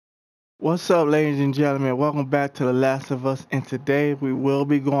What's up, ladies and gentlemen? Welcome back to The Last of Us, and today we will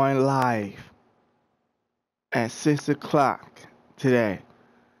be going live at 6 o'clock today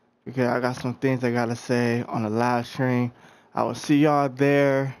because I got some things I gotta say on the live stream. I will see y'all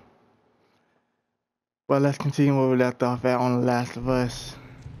there, but let's continue where we left off at on The Last of Us.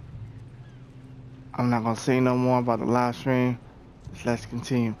 I'm not gonna say no more about the live stream. Let's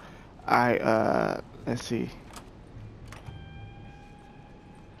continue. Alright, let's see.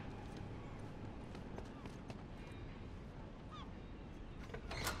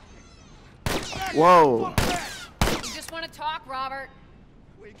 Whoa. You just want to talk, Robert.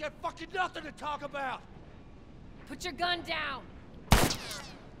 We got fucking nothing to talk about. Put your gun down.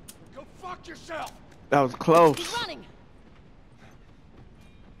 Go fuck yourself. That was close. He's running.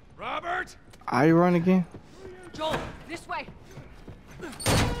 Robert! Are you running again? Joel, this way. We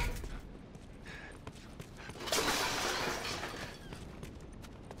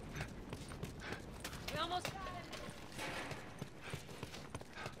almost got it.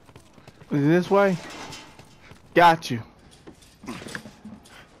 Is it this way? Got you.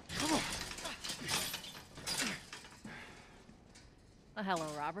 Well, hello,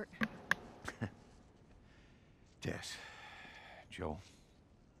 Robert. Tess. Joel.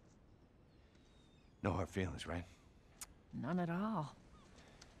 No hard feelings, right? None at all.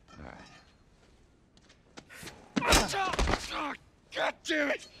 Alright. God damn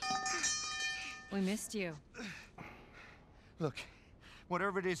it! We missed you. Look,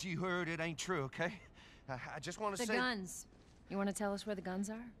 whatever it is you heard, it ain't true, okay? I just want to The say... guns. You want to tell us where the guns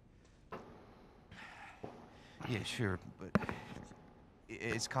are? Yeah, sure, but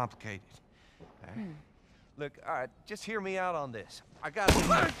it's complicated. All right? Look, all right, just hear me out on this. I got...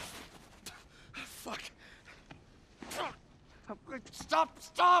 Fuck. Stop!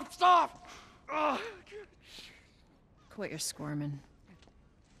 Oh. Quit your squirming.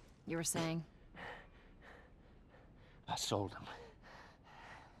 You were saying? I sold him.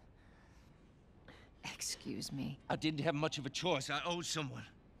 Excuse me. I didn't have much of a choice. I owed someone.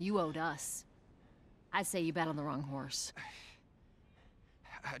 You owed us. I'd say you bet on the wrong horse.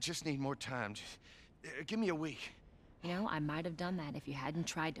 I just need more time. Just, give me a week. You know, I might have done that if you hadn't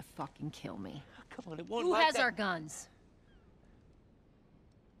tried to fucking kill me. Come on, it won't Who like has that. our guns?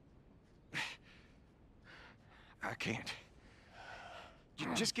 I can't.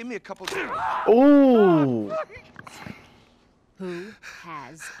 Just give me a couple... Ooh. Who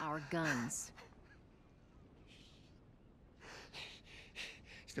has our guns?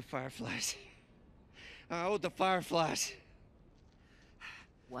 It's the Fireflies. I owed the Fireflies.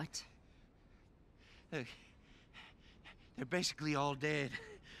 What? Look, they're basically all dead.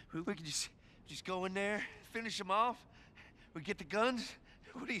 We could just go in there, finish them off. We get the guns.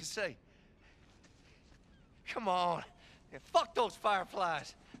 What do you say? Come on. Yeah, fuck those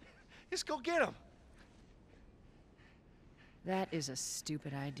Fireflies. Just go get them. That is a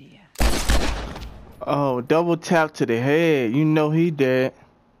stupid idea. Oh, double tap to the head. You know he dead.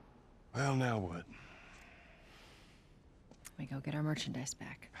 Well, now what? We go get our merchandise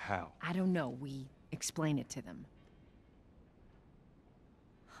back. How? I don't know. We explain it to them.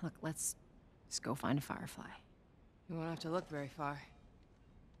 Look, let's go find a Firefly. You won't have to look very far.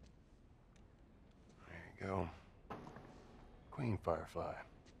 There you go. Queen Firefly.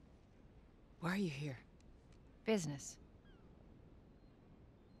 Why are you here? Business.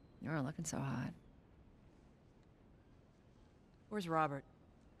 You aren't looking so hot. Where's Robert?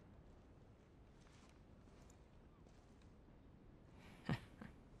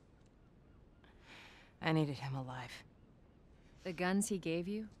 I needed him alive. The guns he gave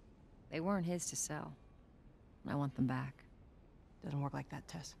you, they weren't his to sell. I want them back. Doesn't work like that,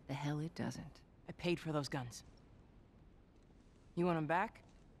 Tess. The hell it doesn't. I paid for those guns. You want them back?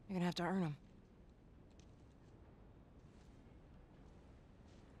 You're gonna have to earn them.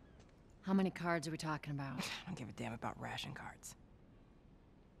 How many cards are we talking about? I don't give a damn about ration cards.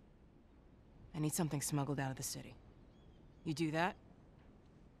 I need something smuggled out of the city. You do that,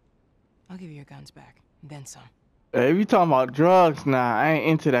 I'll give you your guns back, and then some. Hey, if you talking about drugs now, I ain't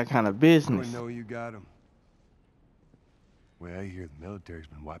into that kind of business. I know you got him. Well, I hear the military's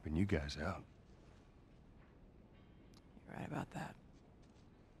been wiping you guys out. You're right about that.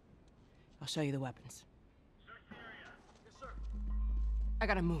 I'll show you the weapons. Yes, sir. I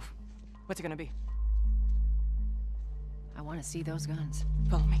gotta move. What's it gonna be? I want to see those guns.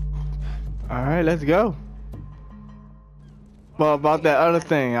 Follow me. All right, let's go. Well, about that other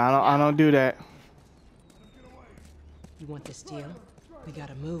thing, I don't do that. You want this deal? We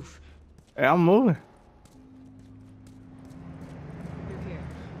gotta move. Hey, I'm moving. You're here.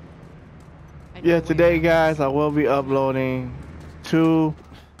 Yeah, today, guys, I will be uploading 2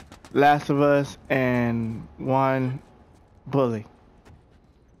 Last of Us and one Bully.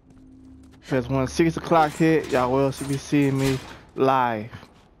 Because when 6 o'clock hit, y'all will be seeing me live.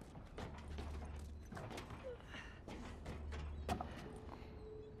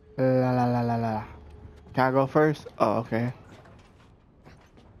 La la la la la. Can I go first? Oh, okay.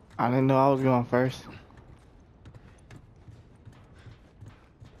 I didn't know I was going first.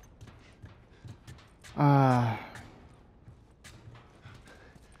 Ah.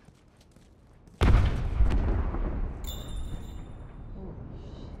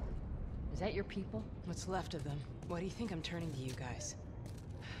 Is that your people? What's left of them? Why do you think I'm turning to you guys?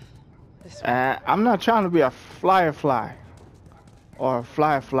 This way. I'm not trying to be a fly. Or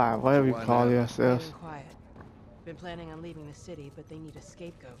fly, whatever you call They've yourselves. been quiet. Been planning on leaving the city, but they need a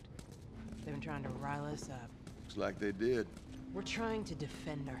scapegoat. They've been trying to rile us up. Looks like they did. We're trying to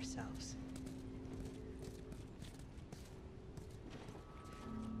defend ourselves.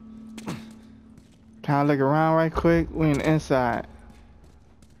 Can I look around right quick? We in the inside.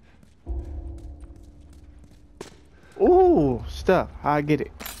 Ooh, stuff. How I get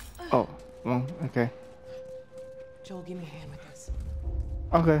it? Oh, well, okay. Joel, give me a hand with this.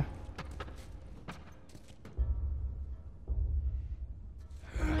 Okay.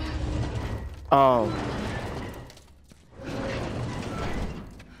 Oh.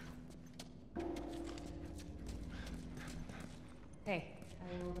 Hey, how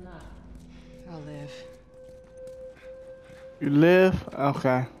are you holding up? I'll live. You live?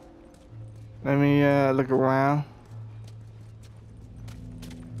 Okay. Let me look around.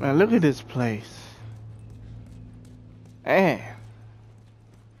 Man, look at this place. Man.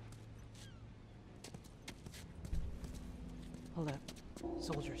 Hold up.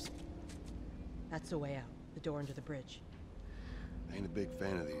 Soldiers. That's the way out. The door under the bridge. I ain't a big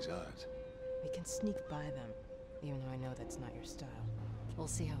fan of these odds. We can sneak by them, even though I know that's not your style. We'll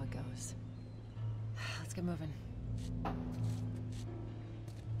see how it goes. Let's get moving.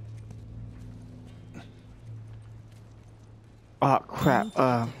 Oh crap. We need to get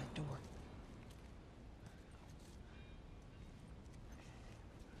to that door.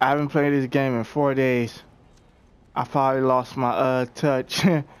 I haven't played this game in 4 days. I probably lost my touch.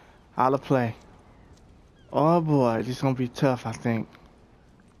 How to play. Oh boy, this is gonna be tough, I think.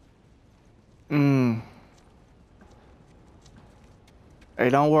 Hey,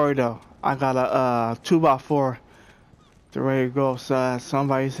 don't worry though. I got a 2x4 to ready to go upside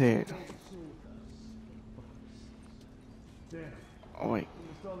somebody's head. Oh wait,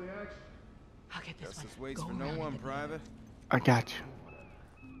 I'll get this one. Justice waits Go for no around one, to the- Private. I got you.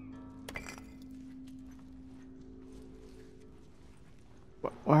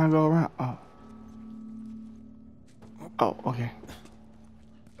 Where I go around? Oh. Oh, okay.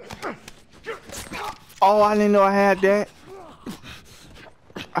 Oh, I didn't know I had that.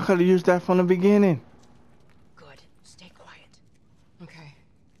 I could have used that from the beginning. Good. Stay quiet. Okay.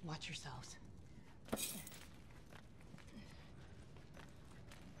 Watch yourselves.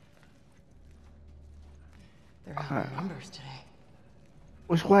 They're out in numbers today.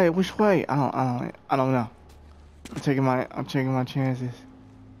 Which way? Which way? I don't know. I'm taking my chances.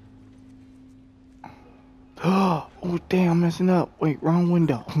 Oh damn, I'm messing up. Wait, wrong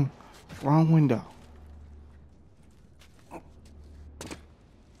window. Wrong window.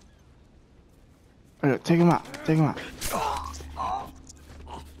 Take him out. Take him out.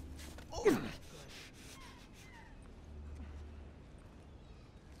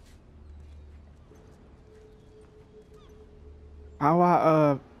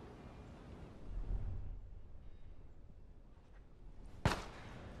 How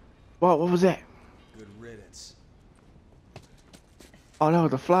what was that? Good riddance. Oh, that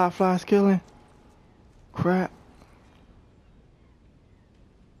was the flies killing? Crap.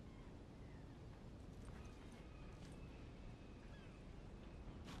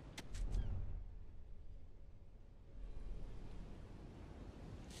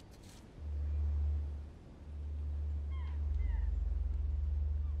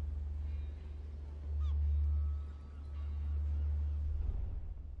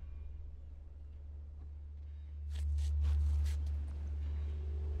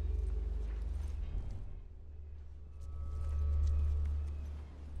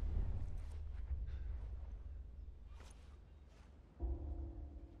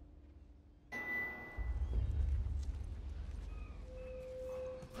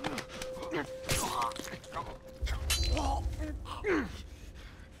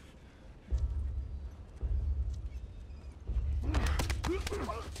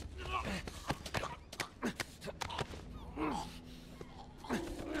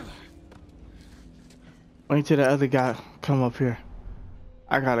 Wait till the other guy come up here.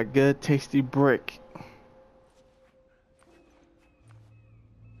 I got a good tasty brick.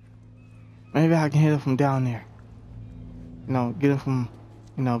 Maybe I can hit him from down there. You know, get him from,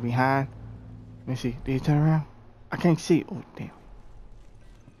 you know, behind. Let me see. Did he turn around? I can't see. Oh, damn.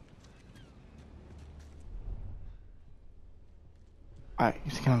 Alright,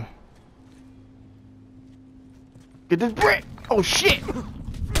 he's coming. Get this brick! Oh, shit!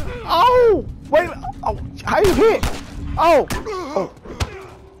 Oh! Wait! Oh, how you hit? Oh! Oh!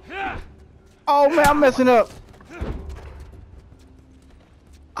 Oh, man, I'm messing up.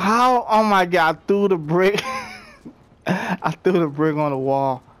 How? Oh, my God. I threw the brick. I threw the brick on the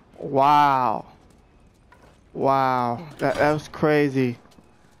wall. Wow. Wow. That was crazy.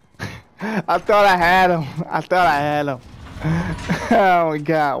 I thought I had him. I thought I had him. Oh my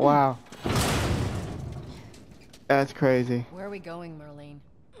God, wow. That's crazy. Where are we going, Marlene?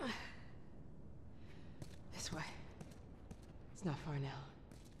 This way. It's not far now.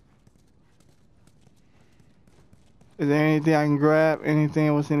 Is there anything I can grab?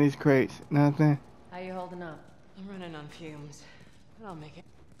 Anything what's in these crates? Nothing? How you holding up? I'm running on fumes, but I'll make it.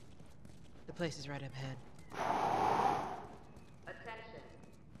 The place is right up ahead. Attention.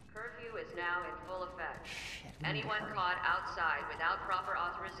 Curfew is now in full effect. Anyone caught outside without proper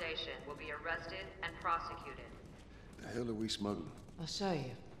authorization will be arrested and prosecuted. The hell are we smuggling? I'll show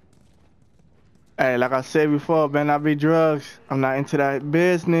you. Hey, like I said before, better not be drugs. I'm not into that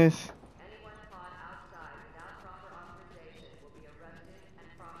business. Anyone caught outside without proper authorization will be arrested and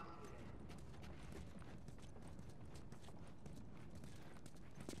prosecuted.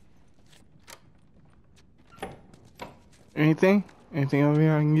 Anything? Anything over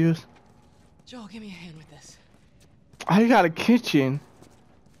here I can use? Joel, give me a hand with this. Oh, you got a kitchen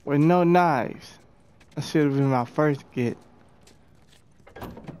with no knives. That should have been my first get.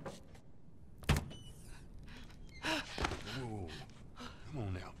 Whoa. Come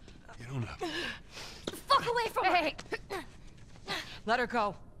on now. Get on up. Fuck away from her! Hey. Let her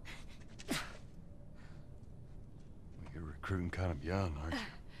go. You're recruiting kind of young, aren't you?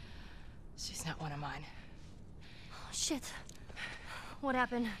 She's not one of mine. Shit. What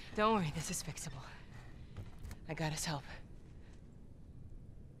happened? Don't worry, this is fixable. I got his help.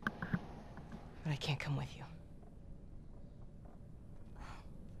 But I can't come with you.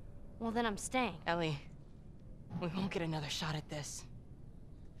 Well, then I'm staying. Ellie, we won't get another shot at this.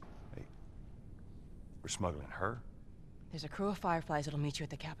 Hey, we're smuggling her? There's a crew of Fireflies that'll meet you at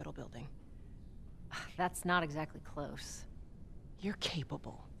the Capitol building. That's not exactly close. You're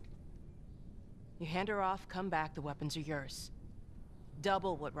capable. You hand her off, come back, the weapons are yours.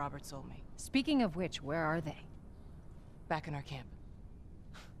 Double what Robert sold me. Speaking of which, where are they? Back in our camp.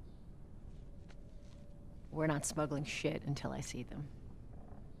 We're not smuggling shit until I see them.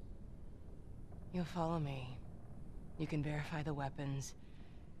 You'll follow me. You can verify the weapons.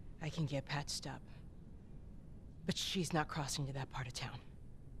 I can get patched up. But she's not crossing to that part of town.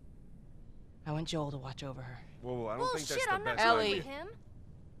 I want Joel to watch over her. Whoa, I don't Well, think that's shit, the I'm not best Ellie. going idea. with him.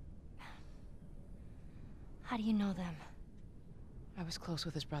 How do you know them? I was close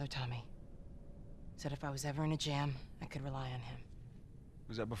with his brother Tommy. Said if I was ever in a jam, I could rely on him.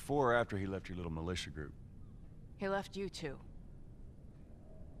 Was that before or after he left your little militia group? He left you too.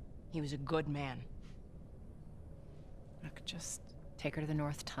 He was a good man. Look, just take her to the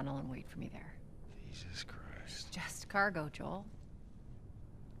North Tunnel and wait for me there. Jesus Christ. Just cargo, Joel.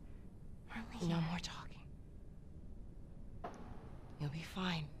 Marlene. No more talking. You'll be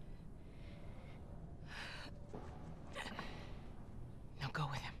fine. Now go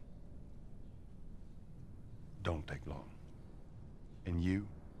with him. Don't take long. And you,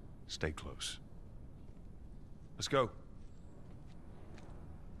 stay close. Let's go.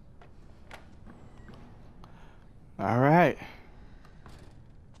 All right.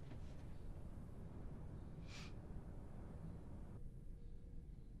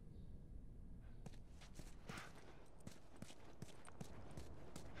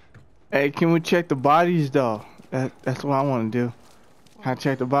 Hey, can we check the bodies though? That's what I want to do. Can I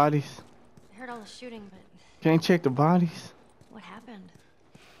check the bodies? I heard all the shooting, but Can't check the bodies. what happened?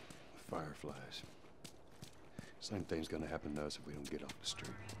 Fireflies. Same thing's gonna happen to us if we don't get off the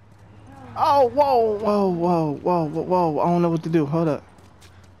street. Oh, whoa, whoa, whoa, whoa, whoa, whoa. I don't know what to do. Hold up.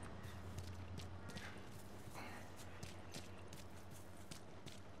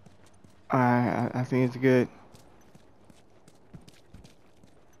 Alright, I think it's good.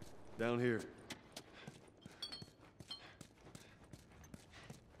 Down here.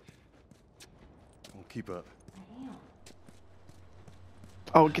 Don't keep up.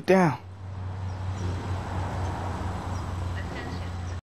 Oh, get down.